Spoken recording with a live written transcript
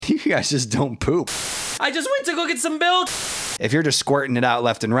You guys just don't poop. I just went to go get some milk. If you're just squirting it out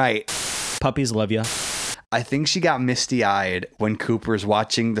left and right. Puppies love you. I think she got misty-eyed when Cooper's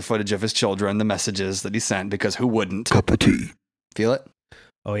watching the footage of his children, the messages that he sent, because who wouldn't? Cup of tea. Feel it?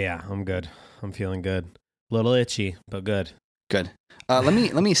 Oh yeah, I'm good. I'm feeling good. A little itchy, but good. Good. Let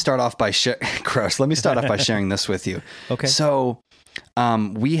me start off by gross. Let me start off by sharing this with you. Okay. So,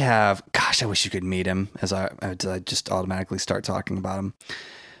 we have. Gosh, I wish you could meet him. As I just automatically start talking about him.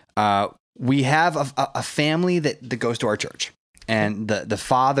 We have a family that goes to our church, and the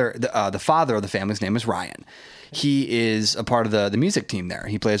father of the family's name is Ryan. He is a part of the music team there.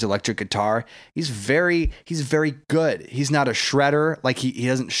 He plays electric guitar. He's very good. He's not a shredder. Like he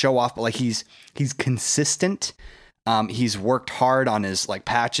doesn't show off, but like he's consistent. He's worked hard on his like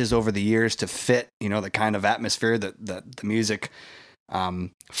patches over the years to fit, the kind of atmosphere that the music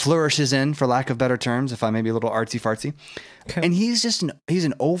flourishes in, for lack of better terms, if I may be a little artsy fartsy. Okay. And he's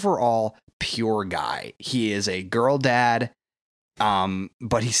an overall pure guy. He is a girl dad,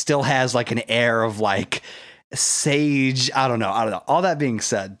 but he still has like an air of like sage. I don't know. All that being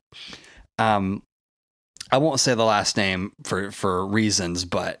said, I won't say the last name for reasons,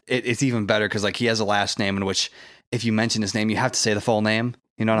 but it's even better because like he has a last name in which if you mention his name, you have to say the full name.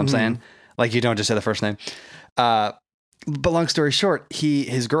 You know what I'm saying? Like you don't just say the first name. But long story short,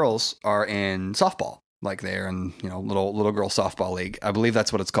 his girls are in softball. Like they're in, little girl softball league. I believe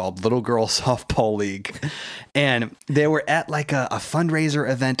that's what it's called, little girl softball league. And they were at like a fundraiser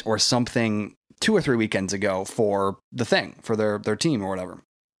event or something 2 or 3 weekends ago for their team or whatever.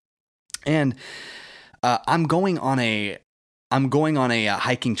 And I'm going on a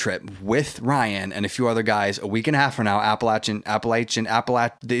hiking trip with Ryan and a few other guys a week and a half from now. Appalachian,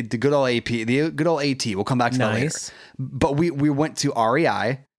 the good old AP, the good old AT. We'll come back to that later. But we went to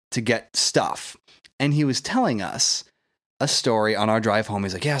REI to get stuff, and he was telling us a story on our drive home.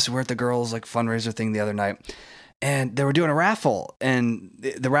 He's like, "Yeah, so we're at the girls' like fundraiser thing the other night, and they were doing a raffle, and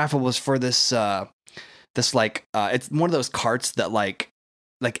the raffle was for this it's one of those carts that like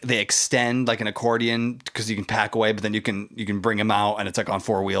they extend like an accordion because you can pack away, but then you can bring them out and it's like on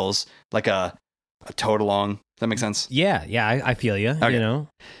 4 wheels, like a tote along. Does that make sense? Yeah. I feel you. Okay.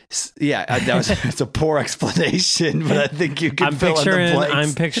 Yeah, it's a poor explanation, but I think you can fill in the blanks.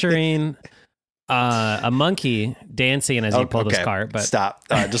 I'm picturing a monkey dancing as you pull this cart. But stop.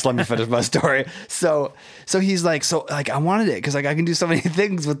 Just let me finish my story. So he's like, I wanted it because like I can do so many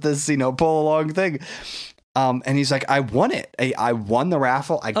things with this, pull along thing. And he's like, I won it. I won the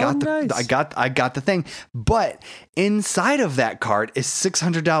raffle. I got I got the thing. But inside of that cart is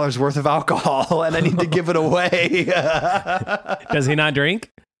 $600 worth of alcohol, and I need to give it away. Does he not drink?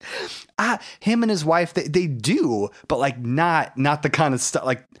 Him and his wife, they do, but like not the kind of stuff,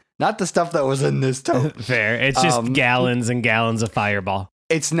 like not the stuff that was in this tote. Fair. It's just gallons and gallons of Fireball.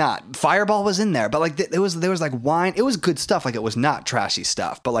 It's not. Fireball was in there, but like there was like wine. It was good stuff. Like it was not trashy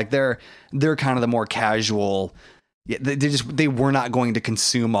stuff, but like they're kind of the more casual. Yeah, they were not going to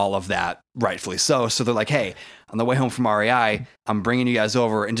consume all of that, rightfully so. So they're like, hey, on the way home from REI, I'm bringing you guys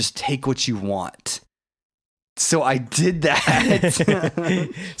over and just take what you want. So I did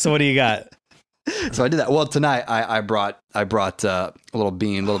that. So what do you got? So I did that. Well, tonight I brought a little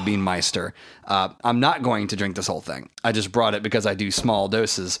bean meister. I'm not going to drink this whole thing. I just brought it because I do small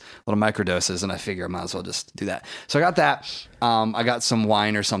doses, little micro doses, and I figure I might as well just do that. So I got that. I got some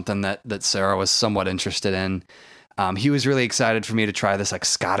wine or something that Sarah was somewhat interested in. He was really excited for me to try this like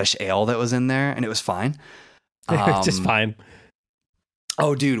Scottish ale that was in there, and it was fine. Just fine.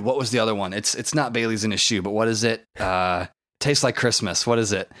 Oh, dude, what was the other one? It's not Bailey's in his shoe, but what is it? Tastes like Christmas. What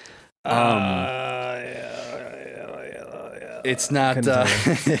is it? It's not it's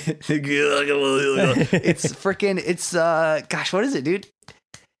gosh, what is it, dude?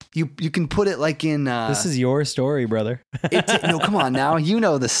 You can put it like in this is your story, brother. No, come on now, you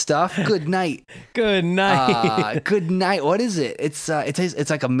know the stuff. Good night. Good night. Good night. What is it? It's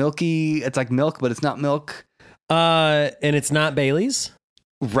like a milky, it's like milk, but it's not milk. And it's not Bailey's,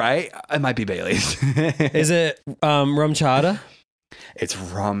 right? It might be Bailey's. Is it rum chata? It's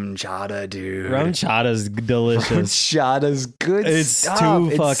rum chata, dude. Rum chata's delicious. Rum chata's good. It's stuff.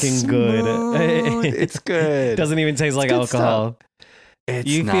 too fucking smooth. good. It's good. Doesn't even taste like alcohol.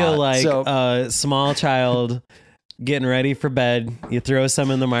 You feel like a small child getting ready for bed. You throw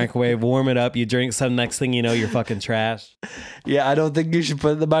some in the microwave, warm it up, you drink some. Next thing you know, you're fucking trash. Yeah, I don't think you should put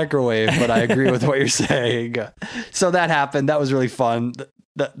it in the microwave, but I agree with what you're saying. So that happened. That was really fun.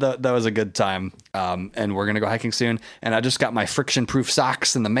 That was a good time. And we're going to go hiking soon. And I just got my friction-proof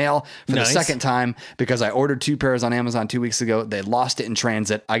socks in the mail for the second time because I ordered 2 pairs on Amazon 2 weeks ago. They lost it in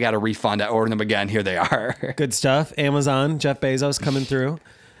transit. I got a refund. I ordered them again. Here they are. Good stuff. Amazon, Jeff Bezos coming through.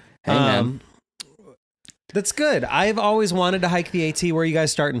 Hey, man. That's good. I've always wanted to hike the AT. Where are you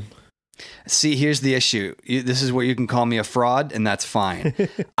guys starting? See, here's the issue. This is where you can call me a fraud, and that's fine.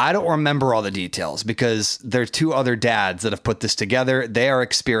 I don't remember all the details because there are 2 other dads that have put this together. They are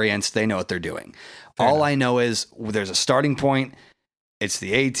experienced. They know what they're doing. All I know is there's a starting point. It's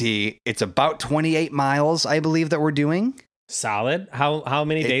the AT. It's about 28 miles, I believe, that we're doing. Solid. How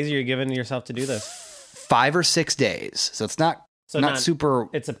many days are you giving yourself to do this? 5 or 6 days. So it's not super.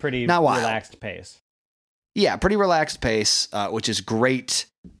 It's a pretty relaxed relaxed pace. Yeah, pretty relaxed pace, which is great.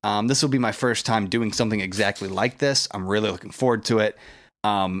 This will be my first time doing something exactly like this. I'm really looking forward to it.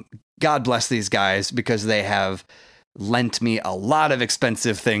 God bless these guys because they have lent me a lot of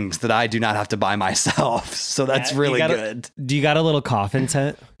expensive things that I do not have to buy myself. So that's really good. Do you got a little coffin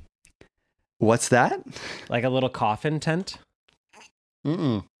tent? What's that? Like a little coffin tent?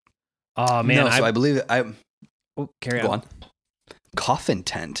 Mm-mm. Oh, man. No, so I believe carry on. Coffin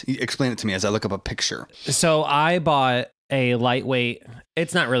tent. Explain it to me as I look up a picture. So I bought a lightweight.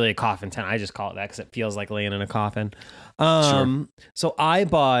 It's not really a coffin tent. I just call it that because it feels like laying in a coffin. Sure. So I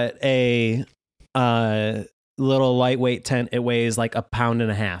bought a little lightweight tent. It weighs like 1.5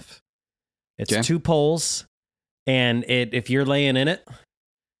 pounds. It's 2 poles, and if you're laying in it,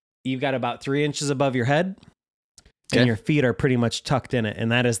 you've got about 3 inches above your head, and your feet are pretty much tucked in it,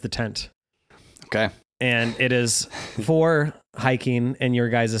 and that is the tent. Okay. And it is for hiking, and your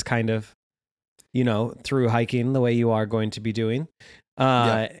guys is kind of, through hiking the way you are going to be doing.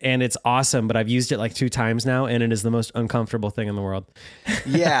 And it's awesome, but I've used it like 2 times now, and it is the most uncomfortable thing in the world.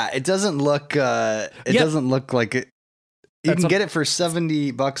 Yeah, it doesn't look, doesn't look like it. You can get it for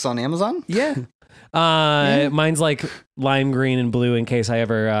 $70 on Amazon. Yeah. Mine's like lime green and blue in case I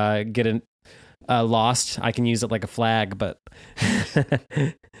ever get lost. I can use it like a flag, but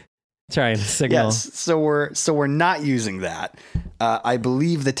try and signal. Yes, so we're not using that. I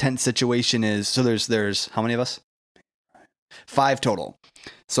believe the tent situation is so there's how many of us? 5 total.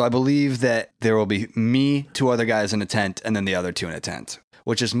 So I believe that there will be me, 2 other guys in a tent, and then the other 2 in a tent,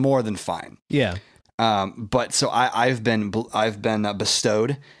 which is more than fine. Yeah. But so I've been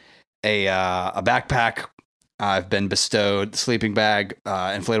bestowed a backpack. I've been bestowed sleeping bag,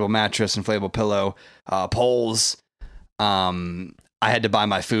 inflatable mattress, inflatable pillow, poles. I had to buy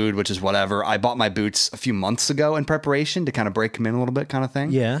my food, which is whatever. I bought my boots a few months ago in preparation to kind of break them in a little bit, kind of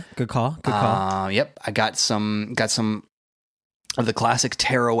thing. Yeah, good call. Yep, I got some of the classic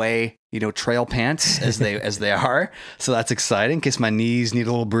tearaway, trail pants as they are. So that's exciting in case my knees need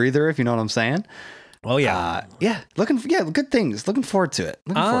a little breather, if you know what I'm saying. Oh yeah, good things. Looking forward to it.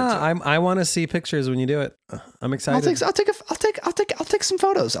 I want to see pictures when you do it. I'm excited. I'll take some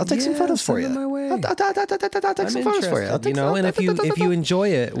photos. I'll take some photos for you. My way. I'll take some photos for you. And if you enjoy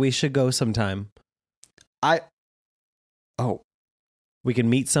it, we should go sometime. We can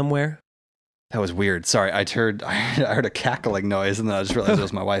meet somewhere. That was weird. Sorry, I heard a cackling noise, and then I just realized it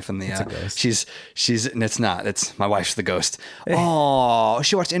was my wife in the. She's and it's not. It's my wife's the ghost. Oh,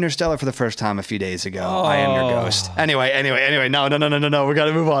 she watched Interstellar for the first time a few days ago. Oh. I am your ghost. Anyway. No. We got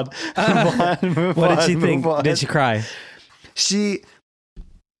to move on. What did she think? Did she cry?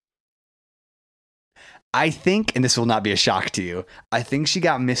 I think, and this will not be a shock to you, I think she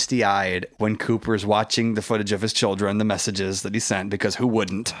got misty-eyed when Cooper's watching the footage of his children, the messages that he sent, because who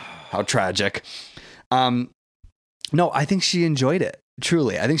wouldn't? How tragic. No, I think she enjoyed it.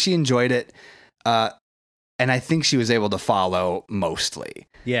 Truly. I think she enjoyed it. And I think she was able to follow mostly.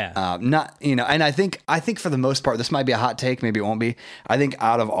 Yeah. And I think for the most part, this might be a hot take, maybe it won't be. I think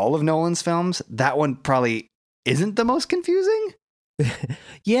out of all of Nolan's films, that one probably isn't the most confusing.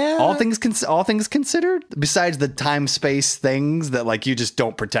 Yeah. All things considered, besides the time space things that like you just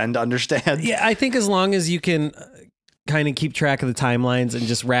don't pretend to understand. Yeah, I think as long as you can kind of keep track of the timelines and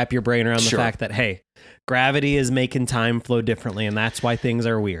just wrap your brain around the fact that, hey, gravity is making time flow differently, and that's why things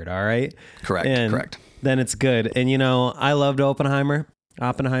are weird. All right. Correct. Then it's good. And I loved Oppenheimer.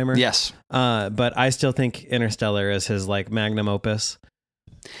 Yes. But I still think Interstellar is his like magnum opus.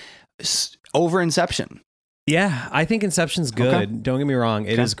 Over Inception. Yeah, I think Inception's good. Okay. Don't get me wrong.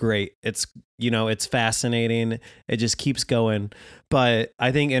 It is great. It's, it's fascinating. It just keeps going. But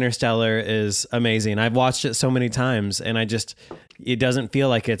I think Interstellar is amazing. I've watched it so many times, and it doesn't feel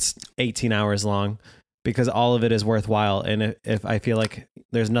like it's 18 hours long because all of it is worthwhile. And if I feel like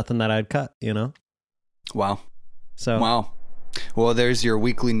there's nothing that I'd cut, Wow. Wow. Well, there's your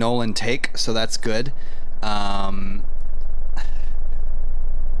weekly Nolan take. So that's good.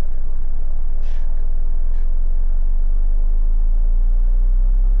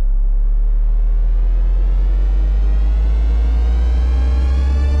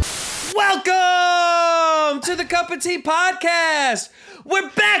 Welcome to the Cup of Tea Podcast, We're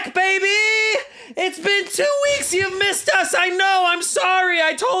back, baby! It's been 2 weeks. You've missed us. I know. I'm sorry.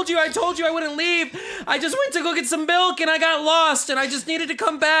 I told you I wouldn't leave. I just went to go get some milk and I got lost and I just needed to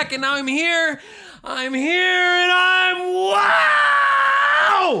come back and now I'm here. I'm here and I'm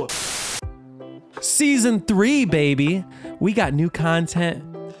wow! Season 3, baby. We got new content.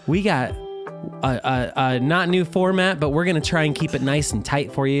 We got a not new format, but we're gonna try and keep it nice and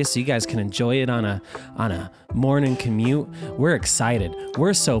tight for you so you guys can enjoy it on a morning commute. We're excited.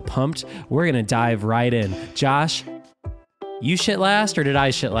 We're so pumped. We're gonna dive right in. Josh, you shit last or did I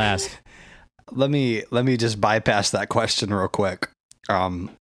shit last? Let me just bypass that question real quick.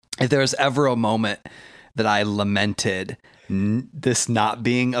 If there was ever a moment that I lamented this not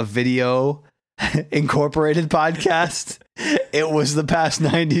being a video incorporated podcast, it was the past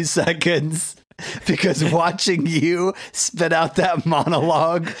 90 seconds, because watching you spit out that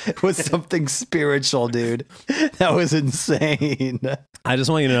monologue was something spiritual, dude. That was insane. I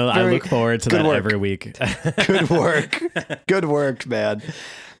just want you to know I look forward to that work. every week. Good work, man.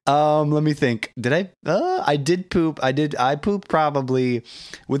 Let me think. Did I did poop. I pooped probably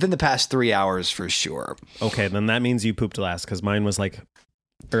within the past 3 hours for sure. Okay, then that means you pooped last because mine was like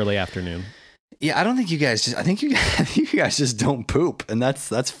early afternoon. Yeah, I don't think you guys I think you guys just don't poop, and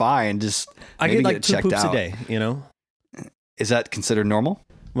that's fine. Just I get like 2 poops a day, you know? Is that considered normal?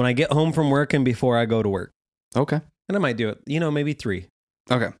 When I get home from work and before I go to work. Okay. And I might do it, maybe 3.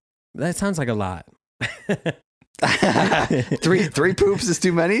 Okay. That sounds like a lot. three poops is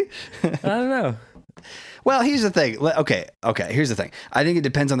too many? I don't know. Well, here's the thing. Okay. Here's the thing. I think it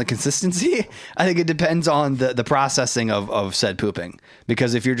depends on the consistency. I think it depends on the processing of said pooping.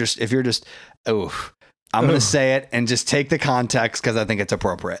 Because if you're just, I'm going to say it and just take the context because I think it's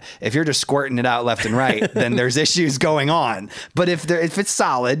appropriate. If you're just squirting it out left and right, then there's issues going on. But if it's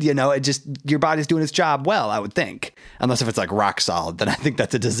solid, your body's doing its job well, I would think. Unless if it's like rock solid, then I think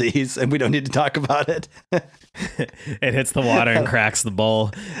that's a disease and we don't need to talk about it. It hits the water and cracks the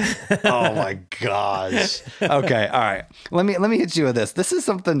bowl. Oh my gosh. Okay. All right. Let me hit you with this. This is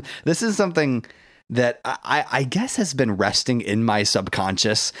something that I guess has been resting in my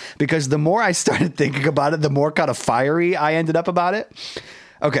subconscious, because the more I started thinking about it, the more kind of fiery I ended up about it.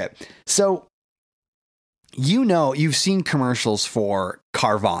 Okay. So, you've seen commercials for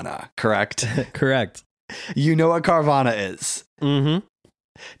Carvana, correct? Correct. You know what Carvana is. Mm-hmm.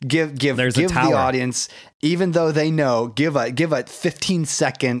 Give the audience, even though they know, give a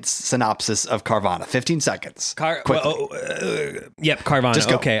 15-second synopsis of Carvana. 15 seconds. Yep,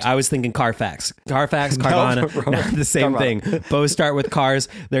 Carvana. Okay, I was thinking Carfax. Carvana, not the same thing. Both start with cars.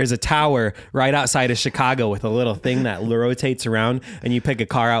 There's a tower right outside of Chicago with a little thing that rotates around, and you pick a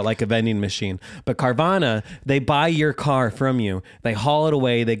car out like a vending machine. But Carvana, they buy your car from you. They haul it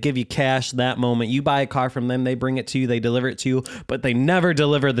away. They give you cash that moment. You buy a car from them. They bring it to you. They deliver it to you, but they never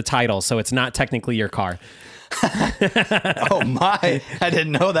deliver the title, so it's not technically your car. Oh my, I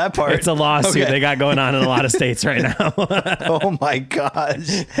didn't know that part. It's a lawsuit they got going on in a lot of states right now. Oh my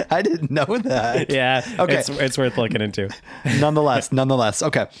gosh, I didn't know that. Yeah. Okay. It's worth looking into. Nonetheless.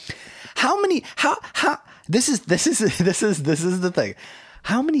 Okay. How this is the thing.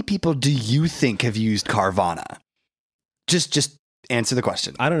 How many people do you think have used Carvana? Just answer the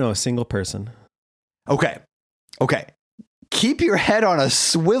question. I don't know, a single person. Okay. Keep your head on a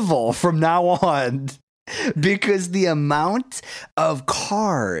swivel from now on, because the amount of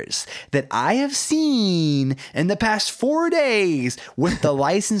cars that I have seen in the past 4 days with the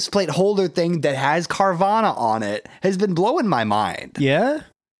license plate holder thing that has Carvana on it has been blowing my mind. Yeah?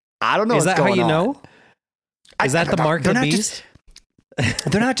 I don't know. Is that how you know? Is that the mark of the beast?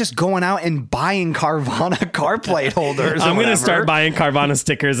 They're not just going out and buying Carvana car plate holders. I'm going to start buying Carvana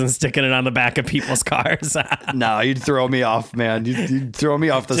stickers and sticking it on the back of people's cars. No, you'd throw me off, man. You'd throw me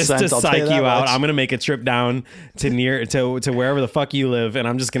off the just scent. Just to psych you out, I'm going to make a trip down to wherever the fuck you live, and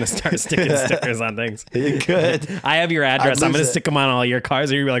I'm just going to start sticking stickers on things. You could. I have your address. I'm going to stick them on all your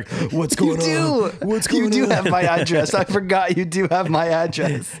cars, or you'll be like, what's going on? What's going on? You do have my address. I forgot you do have my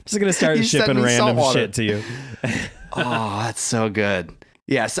address. I'm just going to start shipping random shit to you. Oh, that's so good.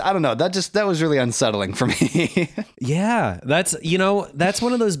 Yes, I don't know. That was really unsettling for me. Yeah, that's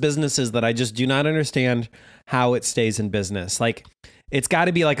one of those businesses that I just do not understand how it stays in business. Like, it's got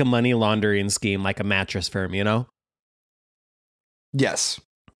to be like a money laundering scheme, like a mattress firm, Yes.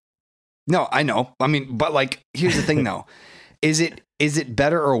 No, I know. I mean, but like, here's the thing though. Is it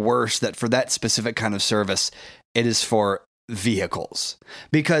better or worse that for that specific kind of service, it is for vehicles?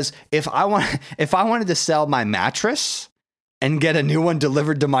 Because if I wanted to sell my mattress, and get a new one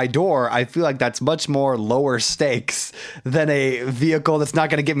delivered to my door, I feel like that's much more lower stakes than a vehicle that's not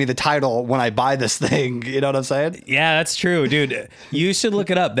going to give me the title when I buy this thing. You know what I'm saying? Yeah, that's true, dude. You should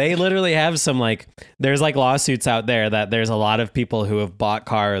look it up. They literally have some there's lawsuits out there that there's a lot of people who have bought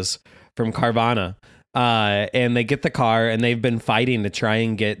cars from Carvana. And they get the car and they've been fighting to try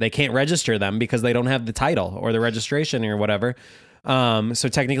and they can't register them because they don't have the title or the registration or whatever. So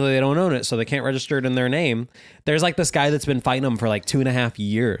technically they don't own it, so they can't register it in their name. There's this guy that's been fighting them for 2.5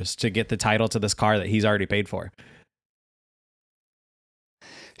 years to get the title to this car that he's already paid for.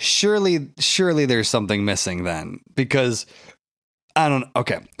 Surely there's something missing then, because I don't.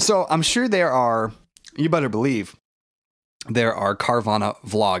 Okay, so I'm sure you better believe there are Carvana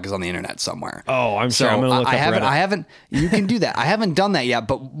vlogs on the internet somewhere. Oh, I'm sure. I'm gonna look up Reddit. I haven't. You can do that. I haven't done that yet.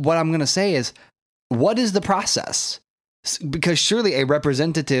 But what I'm gonna say is, what is the process? Because surely a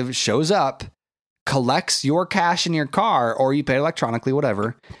representative shows up, collects your cash in your car, or you pay electronically,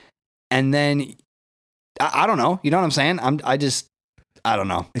 whatever, and then I don't know. You know what I'm saying? I don't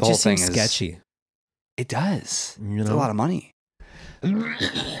know. The whole thing is sketchy. It does. It's a lot of money.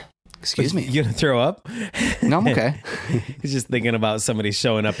 Excuse me. You gonna throw up? No, I'm okay. He's just thinking about somebody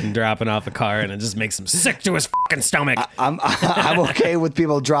showing up and dropping off a car, and it just makes him sick to his fucking stomach. I'm okay with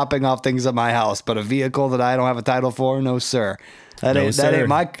people dropping off things at my house, but a vehicle that I don't have a title for, no sir. That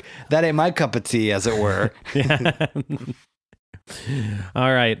ain't my cup of tea, as it were. Yeah.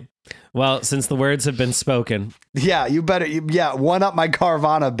 All right. Well, since the words have been spoken. Yeah, you better. One up my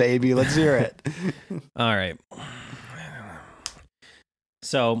Carvana, baby. Let's hear it. All right.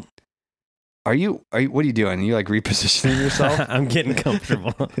 So. What are you doing? Are you repositioning yourself? I'm getting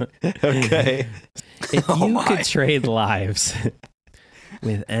comfortable. Okay. If you could trade lives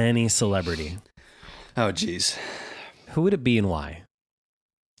with any celebrity. Oh, geez. Who would it be and why?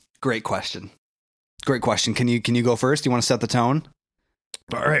 Great question. Can you go first? You want to set the tone?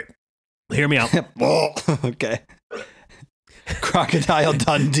 All right. Hear me out. Okay. Crocodile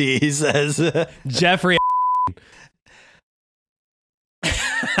Dundee says. Jeffrey.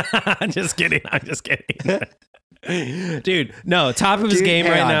 I'm just kidding. Dude, no, top of his game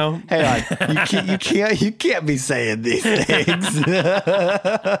right now. Hang on. You can't be saying these things.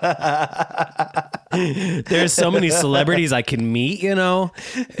 There's so many celebrities I can meet,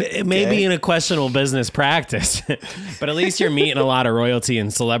 It may be in a questionable business practice, but at least you're meeting a lot of royalty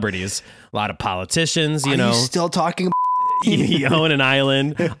and celebrities, a lot of politicians, Are you still talking about you own an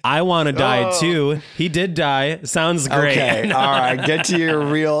island. I want to die too. He did die. Sounds great. Okay. All right. Get to your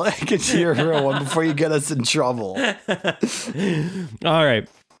real one before you get us in trouble. All right.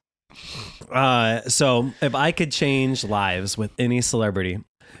 So if I could change lives with any celebrity,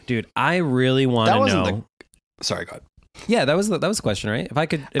 dude, I really want to know. Sorry, go ahead. Yeah, that was the question, right? If I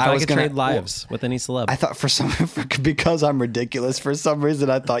could trade lives with any celeb. I thought because I'm ridiculous, for some reason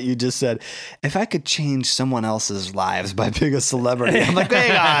I thought you just said, if I could change someone else's lives by being a celebrity. I'm like,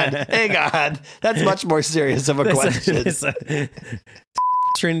 hang on. That's much more serious of a question.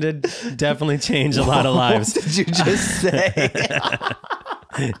 Trended definitely change a lot of lives. What did you just say?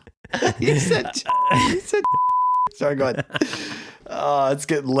 You said. Sorry, go ahead. Oh, it's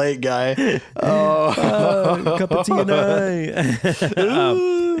getting late, guy. Cup of tea and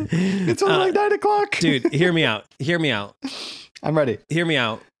it's only 9 o'clock. Dude, hear me out. I'm ready. Hear me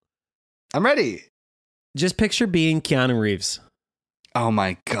out. I'm ready. Just picture being Keanu Reeves. Oh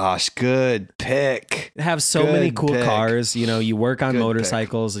my gosh, good pick. Have so many cool cars. You work on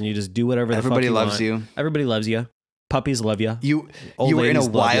motorcycles and you just do whatever the fuck you want. Everybody loves you. Puppies love you. You were in a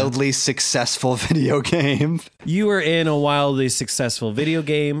wildly successful video game. You were in a wildly successful video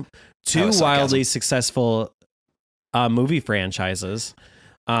game. 2 wildly successful movie franchises.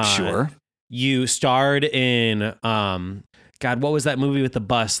 Sure. You starred in God, what was that movie with the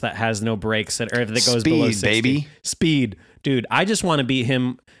bus that has no brakes that goes below 60? Baby. Speed, dude. I just want to beat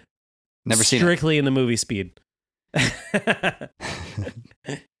him. Never seen strictly in the movie Speed. That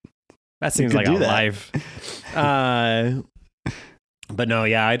seems like a life. But no,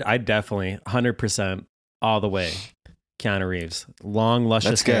 yeah, I'd definitely 100% all the way. Keanu Reeves, long,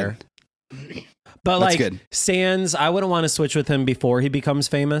 luscious hair. But good. Sans, I wouldn't want to switch with him before he becomes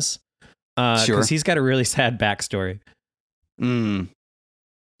famous. Because he's got a really sad backstory.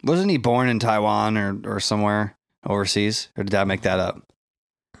 Wasn't he born in Taiwan or somewhere overseas? Or did I make that up?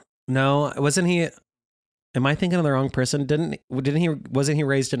 No, wasn't he? Am I thinking of the wrong person? Wasn't he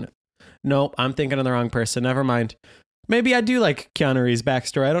raised in? Nope, I'm thinking of the wrong person. Never mind. Maybe I do like Keanu Reeves'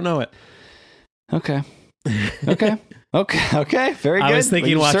 backstory. I don't know it. Okay. Very good. I was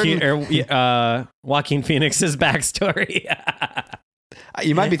thinking Joaquin Phoenix's backstory.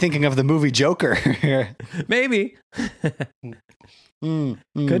 You might be thinking of the movie Joker. Maybe.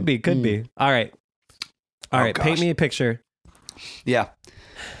 Could be. All right. Paint me a picture. Yeah.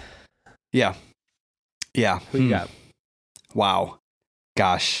 Who you got? Wow.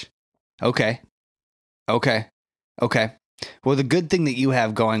 Gosh. Okay. Well, the good thing that you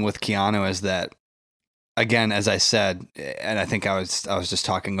have going with Keanu is that, again, as I said, and I think I was just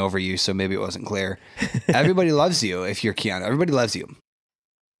talking over you, so maybe it wasn't clear. Everybody loves you if you're Keanu. Everybody loves you.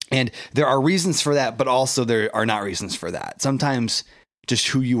 And there are reasons for that, but also there are not reasons for that. Sometimes just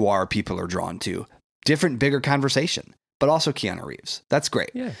who you are, people are drawn to. Different, bigger conversation, but also Keanu Reeves. That's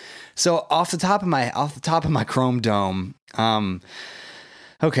great. Yeah. So off the top of my Chrome Dome,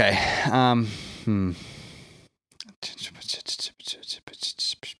 okay.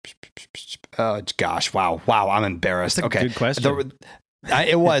 Oh gosh! Wow! I'm embarrassed. That's a good question.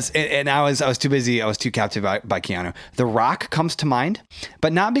 It was, and I was too busy. I was too captivated by Keanu. The Rock comes to mind,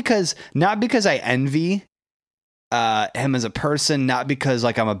 but not because I envy him as a person, not because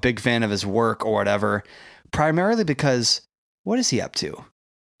like I'm a big fan of his work or whatever. Primarily because what is he up to?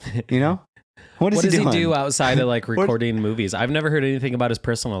 You know, what does he do outside of like recording movies? I've never heard anything about his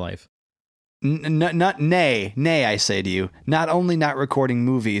personal life. Nay, I say to you, not only not recording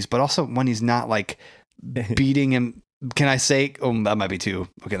movies, but also when he's not like beating him. Can I say? Oh, that might be too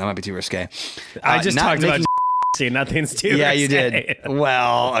risque. I just talked about nothing's too. Yeah, risque. You did.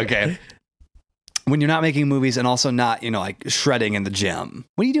 Well, okay. When you're not making movies and also not, like shredding in the gym,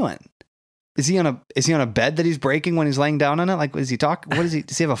 what are you doing? Is he on a bed that he's breaking when he's laying down on it? Like, is he talk? What is he?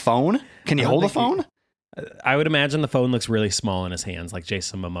 Does he have a phone? Can he hold a phone? I would imagine the phone looks really small in his hands, like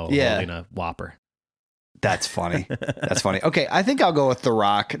Jason Momoa holding a Whopper. That's funny. Okay, I think I'll go with The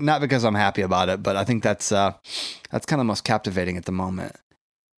Rock, not because I'm happy about it, but I think that's kind of most captivating at the moment.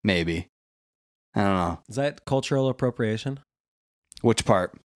 Maybe. I don't know. Is that cultural appropriation? Which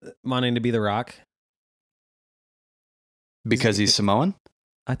part? Wanting to be The Rock? Because he's Samoan?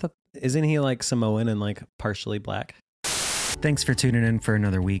 I thought, isn't he like Samoan and like partially black? Thanks for tuning in for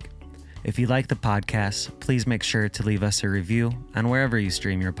another week. If you like the podcast, please make sure to leave us a review on wherever you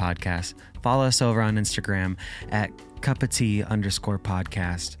stream your podcast. Follow us over on Instagram at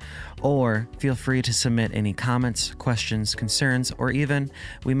cupoftea_podcast, or feel free to submit any comments, questions, concerns, or even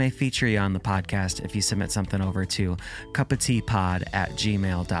we may feature you on the podcast if you submit something over to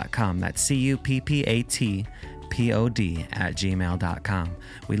cupofteapod@gmail.com. That's CUPPATPOD@gmail.com.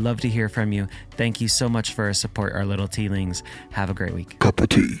 We'd love to hear from you. Thank you so much for our support, our little tealings. Have a great week. Cup of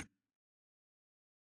tea.